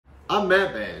I'm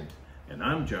Matban. And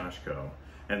I'm Jawshco.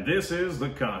 And this is the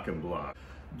Cock and Block.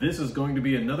 This is going to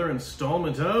be another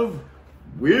installment of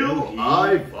Will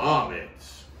I Vomit?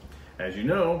 As you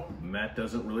know, Matt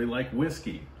doesn't really like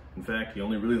whiskey. In fact, he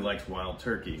only really likes wild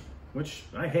turkey, which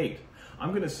I hate. I'm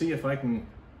going to see if I can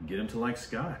get him to like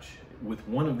Scotch with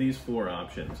one of these four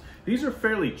options. These are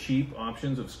fairly cheap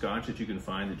options of Scotch that you can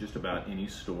find at just about any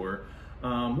store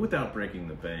without breaking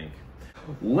the bank.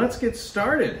 Let's get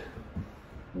started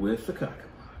with the Cock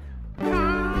and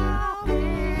Block. Cock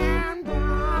and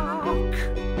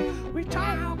Block. We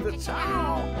talk the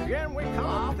talk and we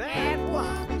call that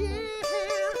walk.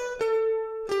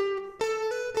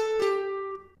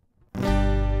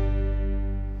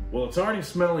 Well, it's already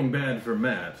smelling bad for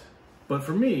Matt, but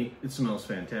for me, it smells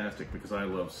fantastic because I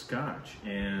love Scotch.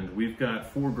 And we've got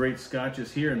four great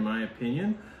Scotches here, in my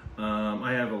opinion.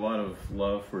 I have a lot of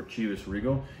love for Chivas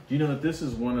Regal. Do you know that this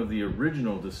is one of the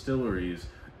original distilleries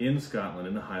in Scotland,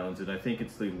 in the Highlands, and I think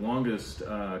it's the longest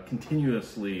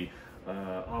continuously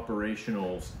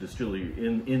operational distillery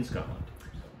in Scotland.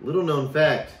 Little known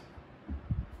fact,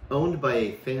 owned by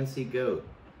a fancy goat.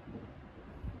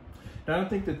 Now, I don't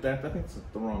think that, I think it's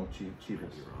the wrong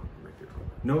Chivas.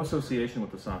 No association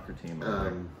with the soccer team.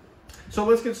 So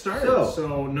let's get started.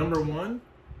 So number one.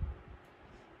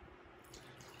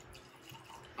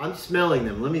 I'm smelling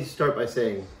them. Let me start by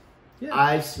saying, Yeah.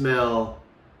 I smell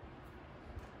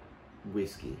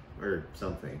whiskey or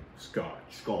something. Scotch.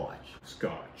 Scotch.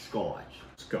 Scotch. Scotch.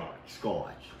 Scotch.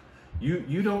 Scotch.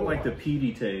 You don't like the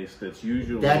peaty taste that's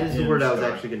usually That is the in word I was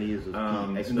Scotch. actually going to use.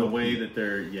 Was In the way that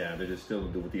they're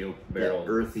distilled with the oak barrel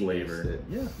earthiness flavor.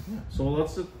 Yeah. So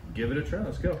let's give it a try.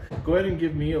 Let's go. Go ahead and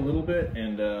give me a little bit.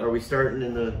 And Are we starting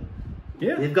in the?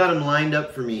 Yeah. They've got them lined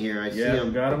up for me here. I see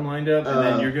them. Got them lined up, and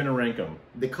then you're gonna rank them.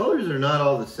 The colors are not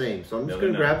all the same, so I'm just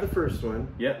going to grab the first one.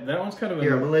 Yeah, that one's kind of a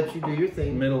Here, I'm going to let you do your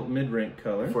thing. mid-rank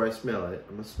color. Before I smell it.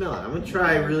 I'm going to smell it. I'm going to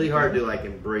try really hard to like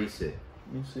embrace it.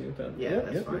 Let me see what that. Yeah,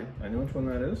 that's fine. I know which one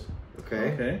that is.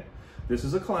 Okay. Okay. This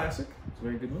is a classic. It's a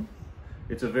very good one.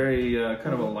 It's a very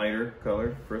kind of a lighter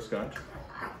color for a Scotch.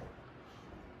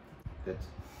 That's...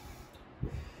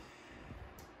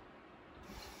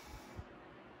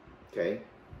 Okay.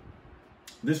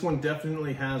 This one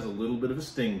definitely has a little bit of a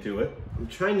sting to it. I'm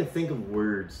trying to think of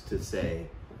words to say.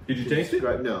 Did you taste it?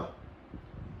 No.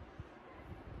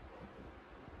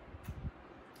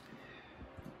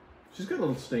 She's got a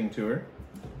little sting to her.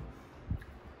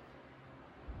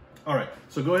 All right,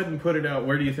 so go ahead and put it out.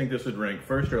 Where do you think this would rank,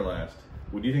 first or last?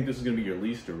 Would you think this is going to be your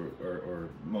least or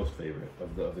most favorite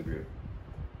of the group?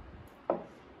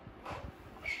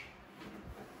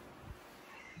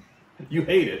 You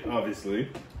hate it, obviously.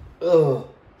 Ugh.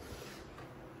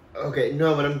 Okay,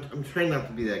 no, but I'm trying not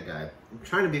to be that guy. I'm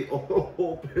trying to be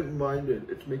open-minded.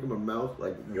 It's making my mouth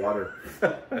like water.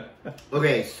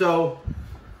 Okay, so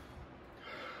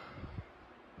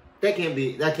that can't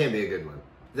be a good one.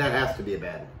 That has to be a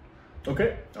bad one.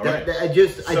 Okay, all right.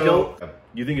 I don't.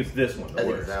 You think it's this one? I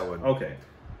think it's that one. Okay.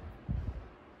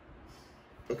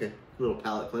 Okay, little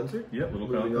palate cleanser. Yep, little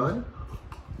Moving palate on.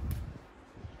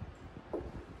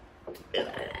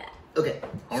 Okay,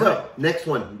 All so right. next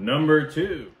one. Number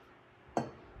two.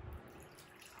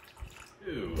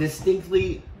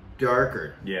 Distinctly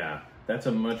darker. Yeah, that's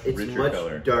a much It's richer much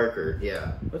color. darker,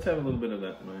 yeah. Let's have a little bit of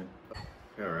that in mind.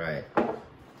 All right.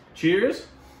 Cheers.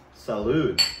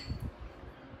 Salud.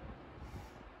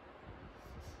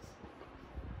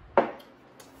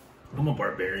 I'm a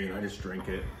barbarian. I just drink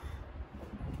it.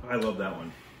 I love that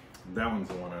one. That one's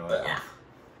the one I like.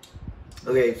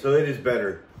 Okay, so it is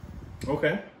better.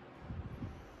 Okay.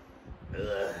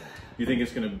 Ugh. You think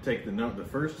it's going to take the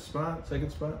first spot,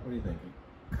 second spot? What are you thinking?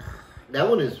 That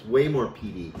one is way more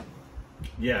peaty.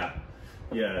 Yeah.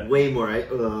 Yeah. Way more.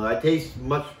 I taste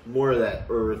much more of that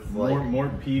earth. More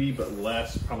peaty, but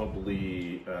less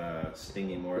probably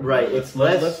stingy. More. Right. It's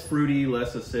less fruity,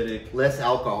 less acidic. Less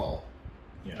alcohol.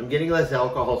 Yeah. I'm getting less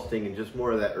alcohol sting and just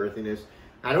more of that earthiness.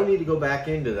 I don't need to go back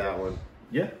into that one.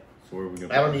 Yeah. So where are we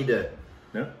going? I don't need to.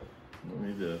 No. Don't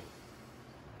need to.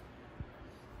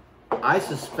 I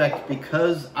suspect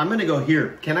because I'm going to go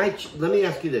here. Can I? Let me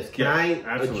ask you this. Can I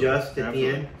adjust at the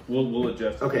end? We'll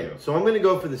adjust. Okay, so I'm going to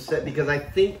go for the set because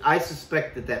I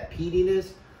suspect that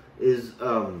peatiness is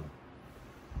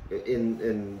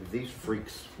in these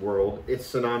freaks world, it's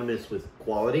synonymous with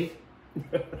quality.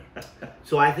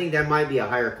 So I think that might be a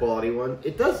higher quality one.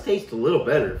 It does taste a little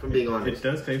better, if I'm being honest.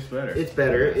 It does taste better. It's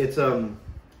better. It's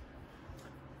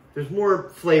there's more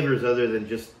flavors other than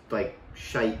just like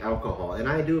shite alcohol, and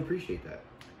I do appreciate that.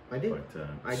 I do. But,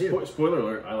 I do. Spoiler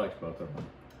alert, I liked both of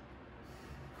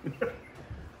them.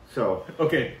 So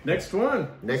okay, next one.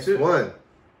 next one.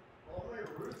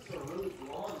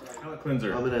 Palate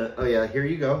cleanser. I'm gonna, oh yeah, here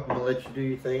you go. I'm gonna let you do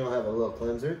your thing. I'll have a little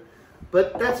cleanser.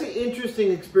 But that's an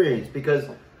interesting experience because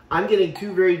I'm getting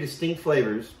two very distinct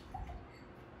flavors.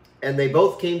 And they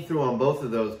both came through on both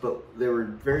of those, but they were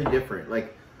very different.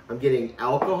 Like, I'm getting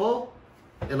alcohol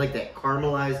and like that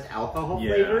caramelized alcohol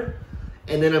flavor.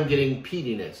 And then I'm getting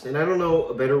peatiness. And I don't know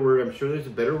a better word. I'm sure there's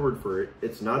a better word for it.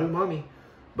 It's not umami,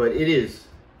 but it is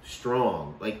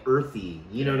strong, like earthy.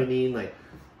 You know what I mean? Like,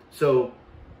 so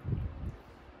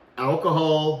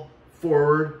alcohol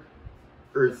forward,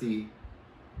 earthy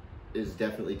is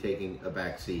definitely taking a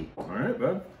back seat. All right,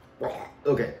 bud.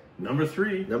 Okay. Number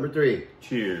 3. Number 3.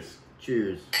 Cheers.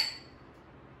 Cheers.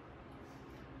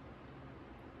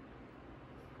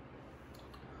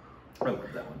 I love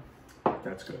that one.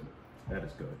 That's good. That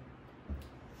is good.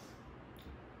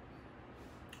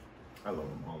 I love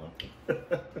them all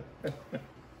though.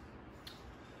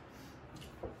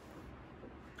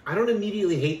 I don't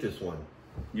immediately hate this one.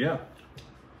 Yeah.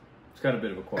 It's got a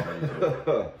bit of a quality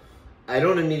to it. I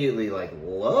don't immediately like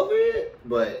love it,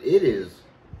 but it is.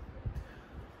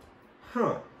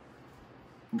 Huh.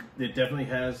 It definitely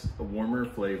has a warmer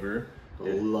flavor. A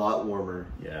lot warmer.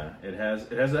 Yeah, it has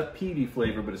that peaty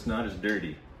flavor, but it's not as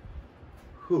dirty.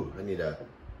 Whew, I need a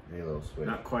little switch.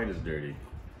 Not quite as dirty.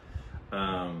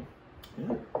 Yeah,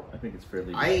 I think it's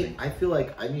fairly I feel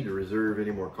like I need to reserve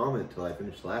any more comment until I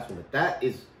finish the last one, but that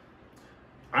is...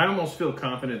 I almost feel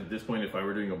confident at this point if I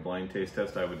were doing a blind taste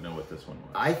test, I would know what this one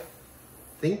was. I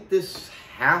think this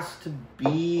has to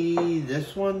be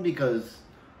this one because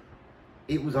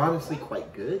it was honestly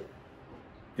quite good.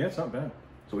 Yeah, it's not bad.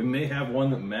 So we may have one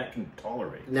that Matt can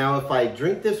tolerate. Now, if I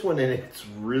drink this one and it's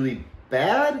really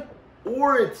bad,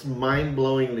 or it's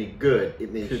mind-blowingly good,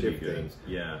 it may shift things.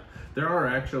 Yeah. There are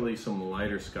actually some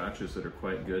lighter scotches that are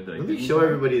quite good. Let me show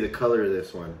everybody the color of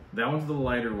this one. That one's the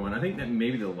lighter one. I think that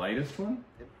may be the lightest one.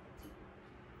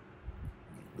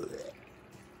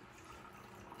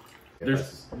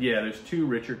 There's 2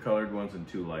 richer colored ones and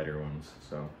 2 lighter ones.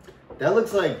 So that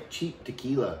looks like cheap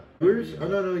tequila. Yours? Oh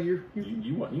no, you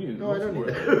want you. No, I don't need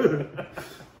that.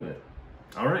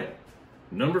 All right,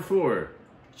 number 4.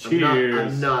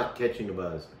 Cheers. I'm not catching a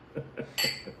buzz.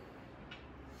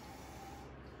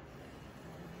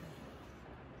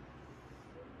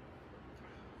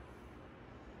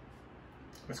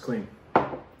 It's clean.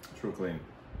 It's real clean.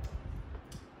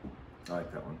 I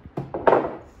like that one.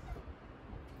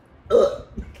 Ugh,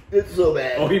 it's so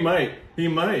bad. Oh, he might. He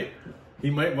might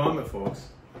vomit, folks.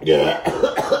 Yeah.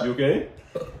 You okay?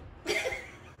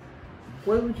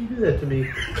 Why would you do that to me?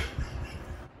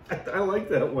 I like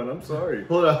that one. I'm sorry.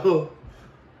 Hold on.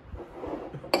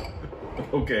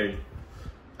 Okay.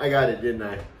 I got it, didn't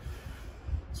I?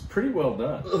 It's pretty well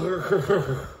done.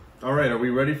 All right, are we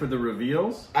ready for the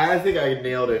reveals? I think I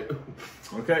nailed it.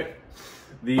 Okay.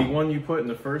 The one you put in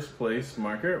the first place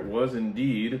marker was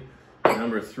indeed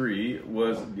number 3,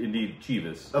 was indeed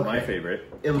Chivas, my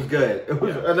favorite. It was good. It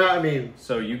was, I mean...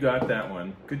 So you got that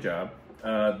one. Good job.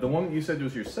 The one that you said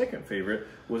was your second favorite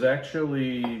was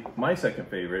actually my second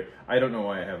favorite. I don't know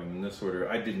why I have them in this order.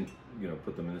 I didn't,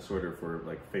 put them in this order for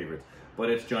like favorites. But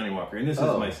it's Johnny Walker, and this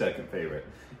is my second favorite.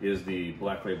 Is the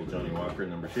Black Label Johnny Walker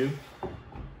number 2.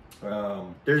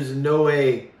 There's no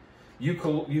way. You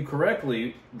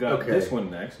correctly got this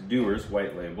one next, Dewar's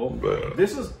White Label.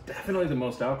 This is definitely the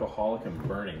most alcoholic and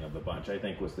burning of the bunch, I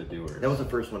think, was the Dewar's. That was the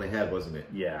first one I had, wasn't it?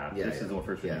 Yeah, this is the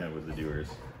first one I had was the Dewar's.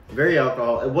 Very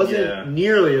alcoholic. It wasn't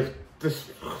nearly as...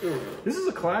 This is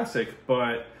a classic,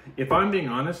 but if I'm being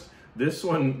honest, this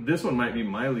one might be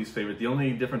my least favorite. The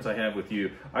only difference I have with you,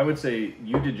 I would say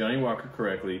you did Johnny Walker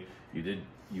correctly.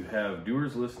 You have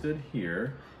Dewar's listed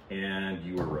here. And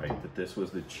you were right that this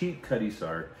was the cheap Cuddy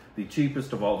Sark, the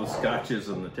cheapest of all the scotches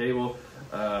on the table.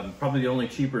 Probably the only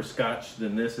cheaper scotch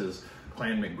than this is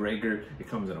Clan McGregor. It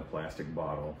comes in a plastic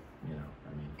bottle.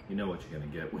 You know what you're gonna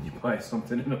get when you buy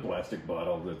something in a plastic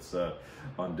bottle that's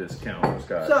on discount for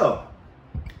scotch. So,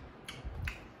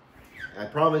 I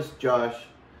promised Josh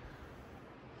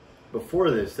before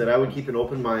this that I would keep an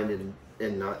open mind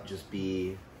and not just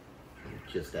be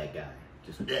just that guy.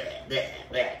 Just bleh, bleh,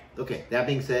 bleh. Okay, that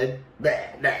being said,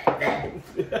 bleh, bleh,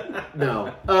 bleh.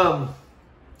 No.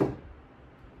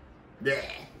 Bleh,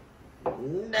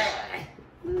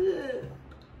 bleh.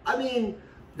 I mean,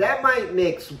 that might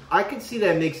mix. I could see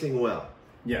that mixing well.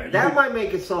 Yeah. That might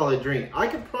make a solid drink. I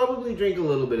could probably drink a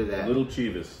little bit of that. Little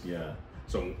Chivas, yeah.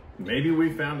 So maybe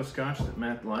we found a scotch that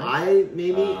Matt likes.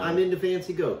 I'm into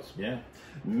fancy goats. Yeah.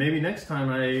 Maybe next time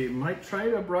I might try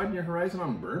to broaden your horizon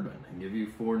on bourbon and give you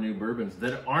 4 new bourbons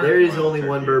that aren't. There is only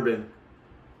one bourbon.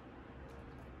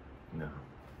 No.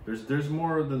 There's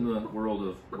more than the world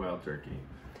of Wild Turkey.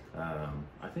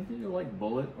 I think that you'll like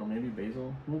Bullet or maybe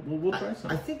Basil. We'll try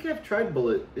some. I think I've tried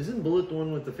Bullet. Isn't Bullet the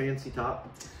one with the fancy top?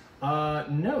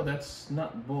 No, that's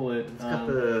not Bullet. It's got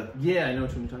the... Yeah, I know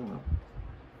what you're talking about.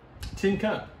 Tin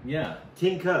Cup, yeah.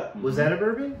 Tin Cup. Was that a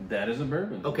bourbon? That is a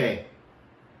bourbon. Okay.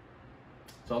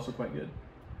 It's also quite good.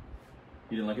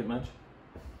 You didn't like it much?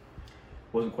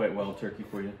 Wasn't quite wild turkey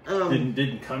for you?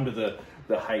 Didn't come to the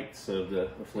heights of the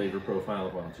flavor profile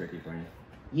of wild turkey for you?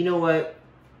 You know what?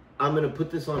 I'm going to put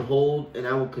this on hold, and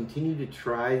I will continue to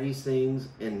try these things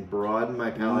and broaden my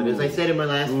palate. As I said in my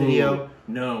last video,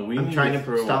 no, I'm trying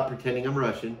to stop pretending I'm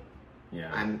Russian.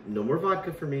 Yeah. No more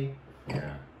vodka for me.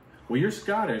 Yeah. Well, you're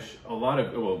Scottish.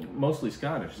 Mostly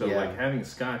Scottish. So like having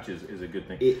Scotch is a good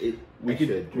thing. We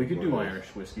could do Irish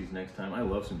whiskeys next time. I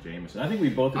love some Jameson. I think we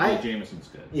both agree Jameson's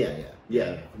good.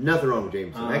 Yeah. Nothing wrong with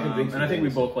Jameson. I can drink some. And I think we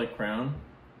both like Crown.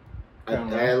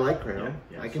 I like Crown.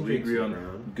 Yeah, I can so drink we agree some on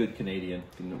Crown. Good Canadian.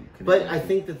 But I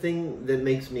think the thing that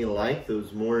makes me like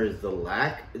those more is the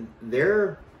lack.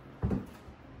 They're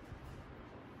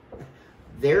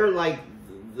like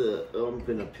I'm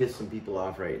gonna piss some people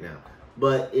off right now.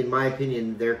 But in my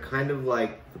opinion, they're kind of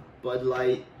like the Bud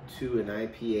Light to an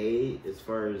IPA as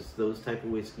far as those type of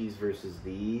whiskeys versus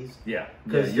these. Yeah.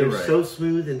 Because they're so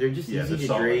smooth and they're just easy to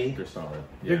drink. They're solid.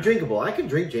 They're drinkable. I can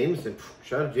drink Jameson.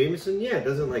 Shot of Jameson. Yeah, it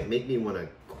doesn't like make me want to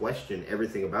question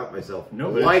everything about myself. No,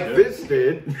 like this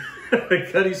did.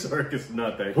 Cutty Sark is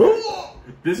not that good.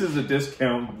 This is a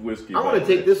discount whiskey. I want to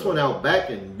take this one out back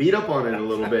and beat up on it a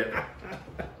little bit.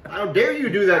 How dare you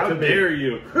do that to me? How dare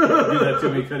you do that to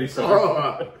me, Cutty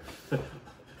Sark?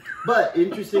 But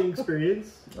interesting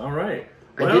experience. All right.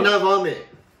 Well, I did not vomit.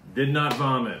 Did not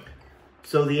vomit.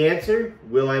 So the answer,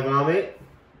 will I vomit?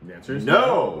 The answer is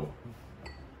no.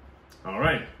 All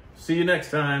right. See you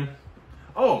next time.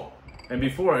 Oh, and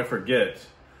before I forget,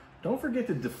 don't forget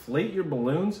to deflate your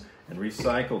balloons and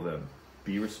recycle them.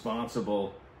 Be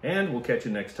responsible, and we'll catch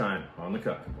you next time on the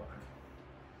Cock and Block.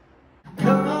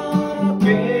 Cock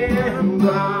and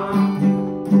Block.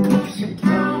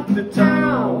 Count the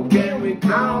town. Can we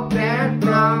count that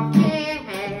block?